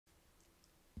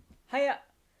Hiya!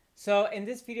 So in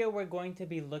this video, we're going to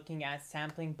be looking at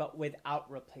sampling, but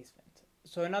without replacement.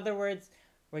 So in other words,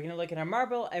 we're going to look at a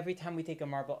marble. Every time we take a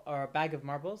marble, or a bag of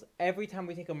marbles, every time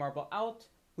we take a marble out,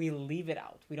 we leave it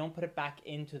out. We don't put it back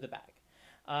into the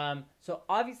bag. So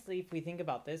obviously, if we think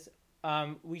about this,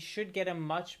 we should get a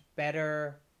much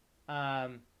better,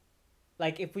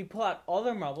 like if we pull out all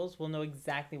the marbles, we'll know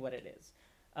exactly what it is.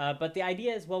 But the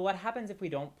idea is, well, what happens if we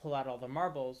don't pull out all the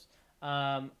marbles?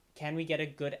 Can we get a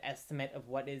good estimate of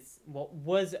what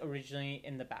was originally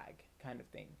in the bag, kind of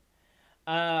thing?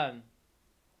 Um,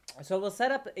 so we'll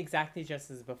set up exactly just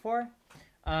as before.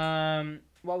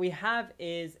 What we have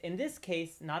is, in this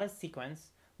case, not a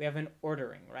sequence, we have an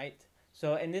ordering, right?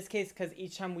 So in this case, because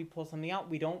each time we pull something out,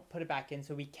 we don't put it back in,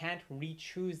 so we can't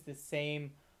re-choose the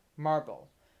same marble.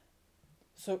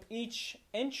 So each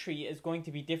entry is going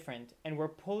to be different, and we're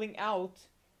pulling out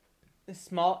a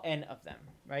small n of them,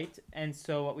 right? And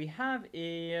so what we have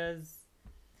is,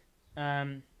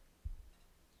 so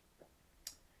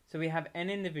we have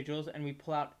n individuals, and we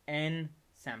pull out n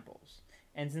samples.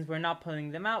 And since we're not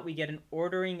pulling them out, we get an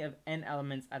ordering of n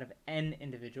elements out of n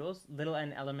individuals, little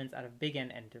n elements out of big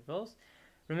N intervals.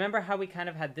 Remember how we kind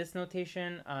of had this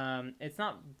notation? It's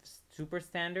not super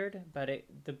standard, but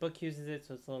the book uses it,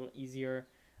 so it's a little easier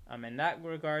in that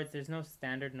regards. There's no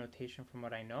standard notation from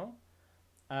what I know.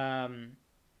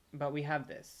 But we have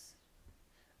this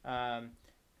kind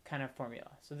of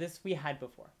formula. So this we had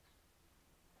before.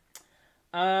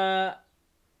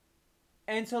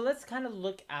 And so let's kind of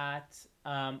look at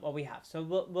what we have. So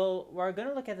we're going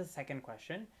to look at the second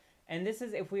question. And this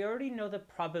is if we already know the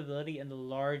probability in the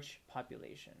large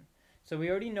population. So we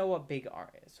already know what big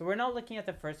R is. So we're not looking at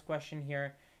the first question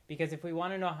here, because if we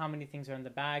want to know how many things are in the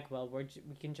bag, well, we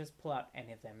can just pull out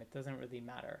any of them. It doesn't really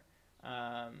matter.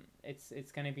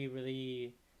 It's going to be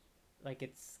really, like,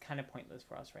 it's kind of pointless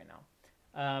for us right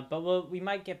now. But we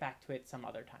might get back to it some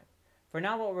other time. For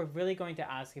now, what we're really going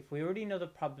to ask, if we already know the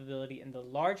probability in the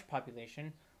large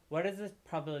population, what is the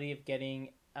probability of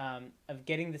getting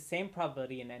the same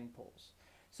probability in n pools?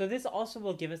 So this also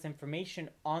will give us information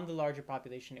on the larger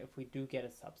population if we do get a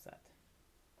subset.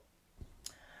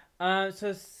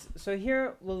 So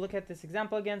here we'll look at this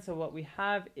example again. So what we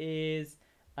have is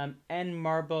n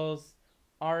marbles,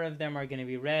 R of them are going to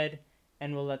be red,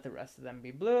 and we'll let the rest of them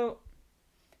be blue.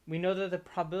 We know that the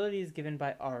probability is given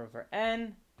by R over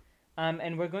n.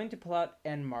 And we're going to pull out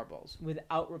n marbles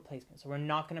without replacement. So we're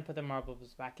not going to put the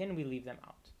marbles back in, we leave them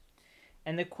out.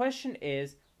 And the question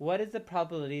is, what is the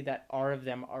probability that R of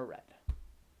them are red?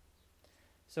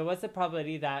 So what's the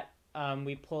probability that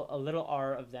we pull a little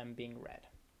r of them being red?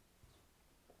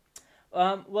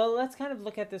 Well, let's kind of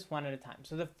look at this one at a time.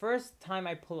 So the first time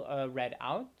I pull a red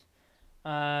out,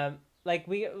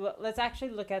 let's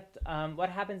actually look at what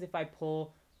happens if I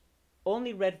pull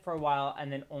only red for a while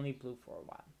and then only blue for a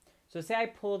while. So say I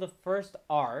pull the first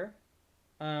R,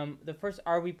 the first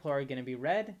R we pull are going to be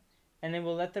red, and then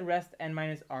we'll let the rest n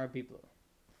minus R be blue.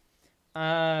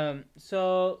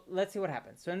 So let's see what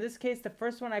happens. So in this case, the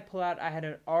first one I pull out, I had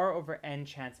an R over n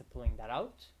chance of pulling that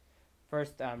out.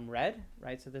 First red,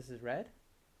 right? So this is red.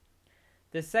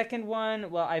 The second one,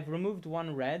 well, I've removed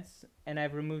one reds, and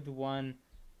I've removed one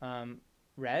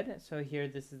red. So here,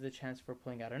 this is the chance for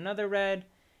pulling out another red.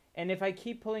 And if I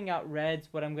keep pulling out reds,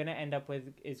 what I'm going to end up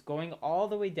with is going all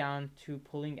the way down to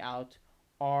pulling out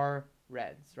R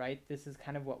reds, right? This is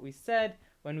kind of what we said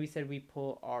when we said we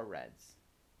pull R reds.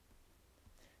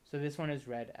 So this one is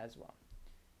red as well,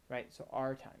 right? So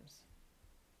R times.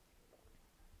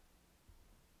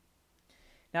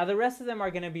 Now the rest of them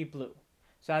are going to be blue.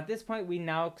 So at this point, we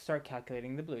now start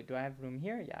calculating the blue. Do I have room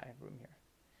here? Yeah, I have room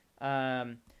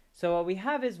here. So what we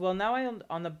have is, well, now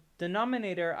on the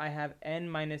denominator, I have n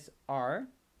minus r,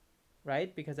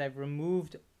 right? Because I've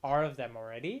removed r of them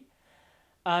already.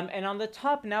 And on the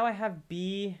top, now I have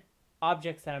b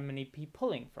objects that I'm going to be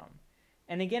pulling from.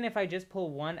 And again, if I just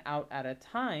pull one out at a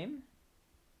time,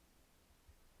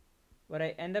 what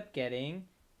I end up getting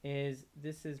is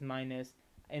this is minus,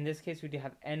 in this case, we do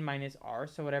have n minus r,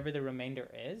 so whatever the remainder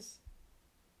is,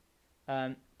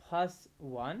 plus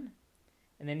 1.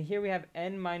 And then here we have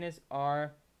n minus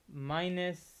r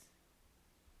minus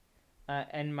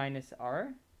n minus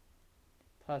r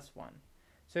plus 1.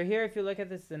 So here, if you look at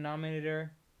this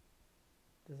denominator,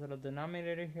 this little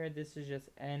denominator here, this is just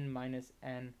n minus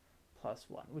n plus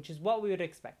 1, which is what we would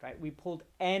expect, right? We pulled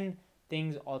n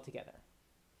things all together.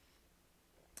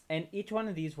 And each one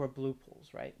of these were blue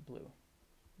pulls, right? Blue,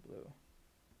 blue,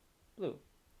 blue.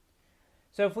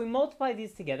 So if we multiply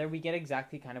these together, we get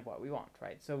exactly kind of what we want,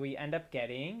 right? So we end up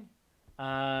getting,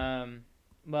 well,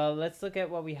 let's look at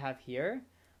what we have here.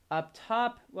 up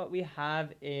top, what we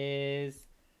have is,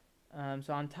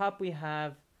 so on top we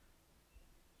have,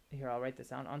 here I'll write this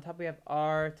down. On top we have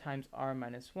r times r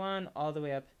minus 1 all the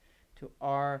way up to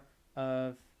r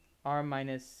of r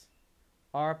minus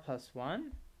r plus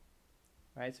 1.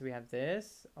 Right, so we have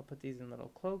this. I'll put these in little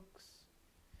cloaks.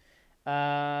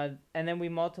 And then we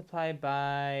multiply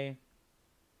by,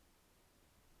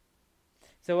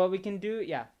 so what we can do,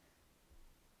 yeah.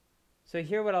 So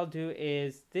here what I'll do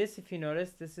is this, if you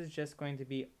notice, this is just going to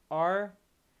be r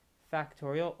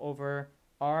factorial over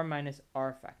r minus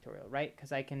r factorial, right?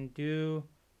 Because I can do,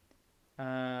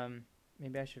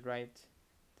 maybe I should write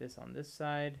this on this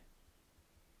side.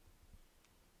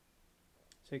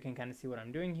 So you can kind of see what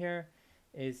I'm doing here.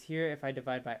 Is here if I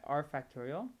divide by r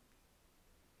factorial,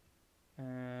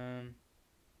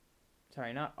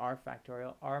 sorry, not r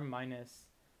factorial, r minus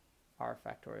r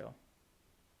factorial.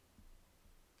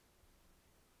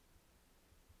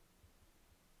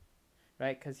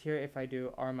 Right, because here if I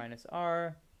do r minus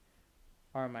r,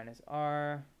 r minus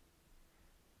r,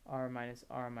 r minus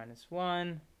r minus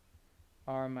 1,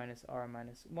 r minus r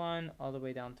minus 1, all the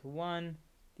way down to 1,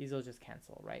 these will just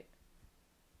cancel, right?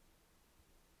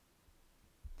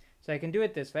 So I can do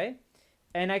it this way.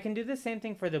 And I can do the same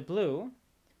thing for the blue.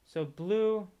 So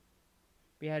blue,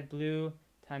 we had blue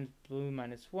times blue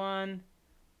minus 1,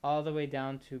 all the way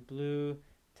down to blue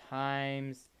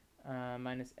times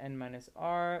minus n minus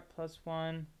r plus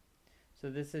 1.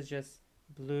 So this is just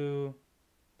blue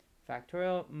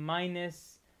factorial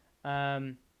minus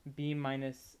b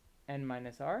minus n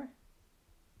minus r.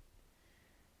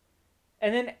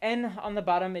 And then n on the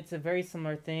bottom, it's a very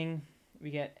similar thing. We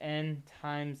get n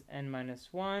times n minus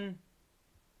 1.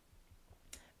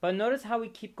 But notice how we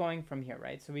keep going from here,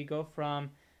 right? So we go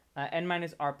from n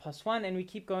minus r plus 1, and we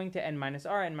keep going to n minus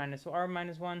r minus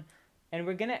 1. And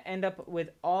we're going to end up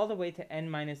with all the way to n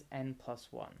minus n plus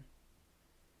 1.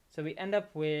 So we end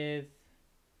up with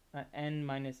n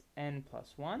minus n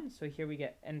plus 1. So here we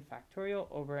get n factorial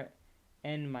over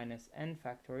n minus n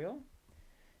factorial.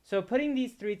 So putting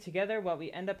these three together, what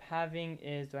we end up having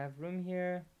is, do I have room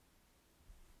here?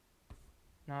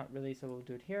 Not really, so we'll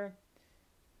do it here.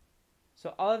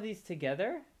 So all of these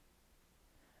together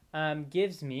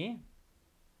gives me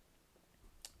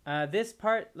this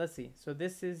part. Let's see. So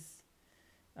this is,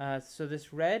 so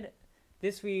this red,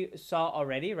 this we saw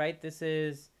already, right? This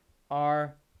is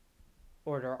R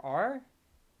order R.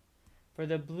 For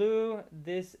the blue,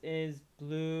 this is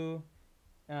blue,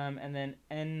 and then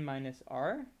N minus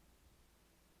R,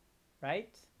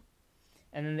 right?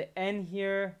 And then the N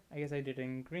here, I guess I did it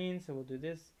in green, so we'll do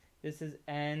this. This is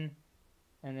N,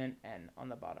 and then N on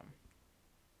the bottom,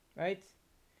 right?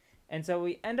 And so what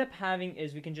we end up having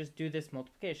is we can just do this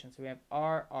multiplication. So we have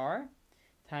R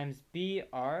times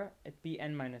BR,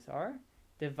 Bn minus R,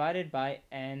 divided by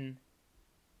N.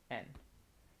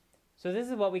 So this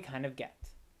is what we kind of get.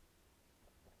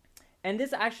 And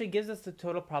this actually gives us the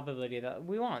total probability that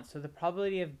we want. So the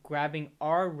probability of grabbing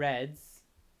R reds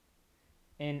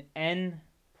in n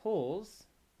pools,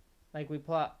 like we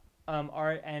plot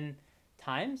Rn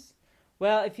times.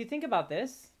 Well, if you think about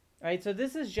this, right, so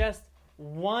this is just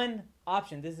one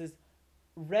option. This is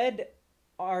red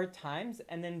R times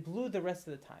and then blue the rest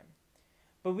of the time.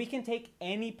 But we can take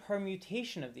any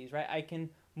permutation of these, right? I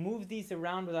can move these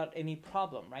around without any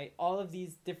problem, right? All of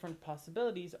these different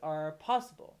possibilities are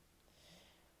possible.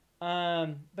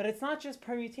 But it's not just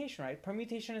permutation, right?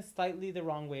 Permutation is slightly the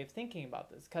wrong way of thinking about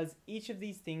this because each of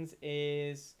these things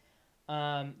is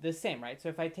the same, right? So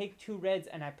if I take two reds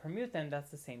and I permute them, that's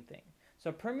the same thing.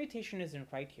 So permutation isn't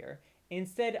right here.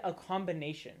 Instead, a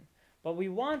combination. What we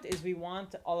want is we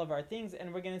want all of our things,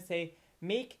 and we're going to say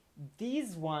make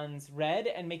these ones red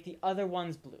and make the other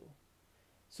ones blue.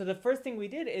 So the first thing we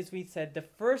did is we said the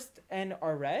first n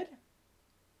are red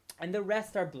and the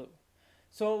rest are blue.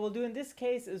 So what we'll do in this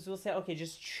case is we'll say, okay,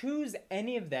 just choose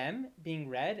any of them being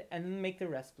red and then make the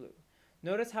rest blue.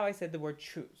 Notice how I said the word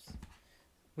choose,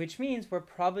 which means we're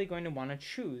probably going to want to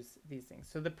choose these things.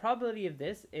 So the probability of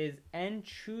this is n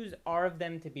choose r of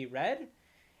them to be red,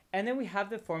 and then we have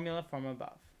the formula from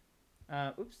above.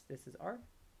 Oops, this is r.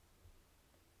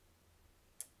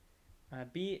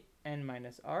 Bn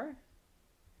minus r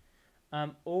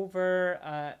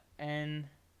over n.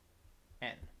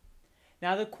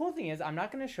 Now the cool thing is, I'm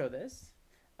not going to show this,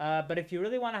 but if you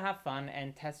really want to have fun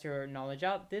and test your knowledge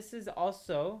out, this is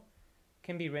also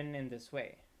can be written in this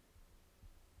way.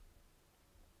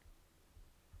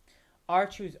 R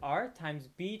choose r times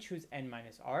b choose n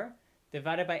minus r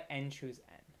divided by n choose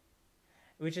n,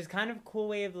 which is kind of a cool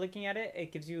way of looking at it.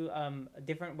 It gives you a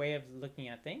different way of looking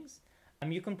at things.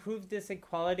 You can prove this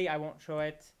equality. I won't show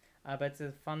it, but it's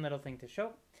a fun little thing to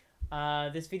show.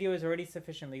 This video is already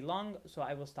sufficiently long, so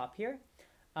I will stop here.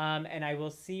 And I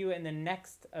will see you in the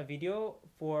next video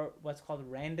for what's called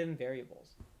random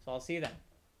variables. So I'll see you then.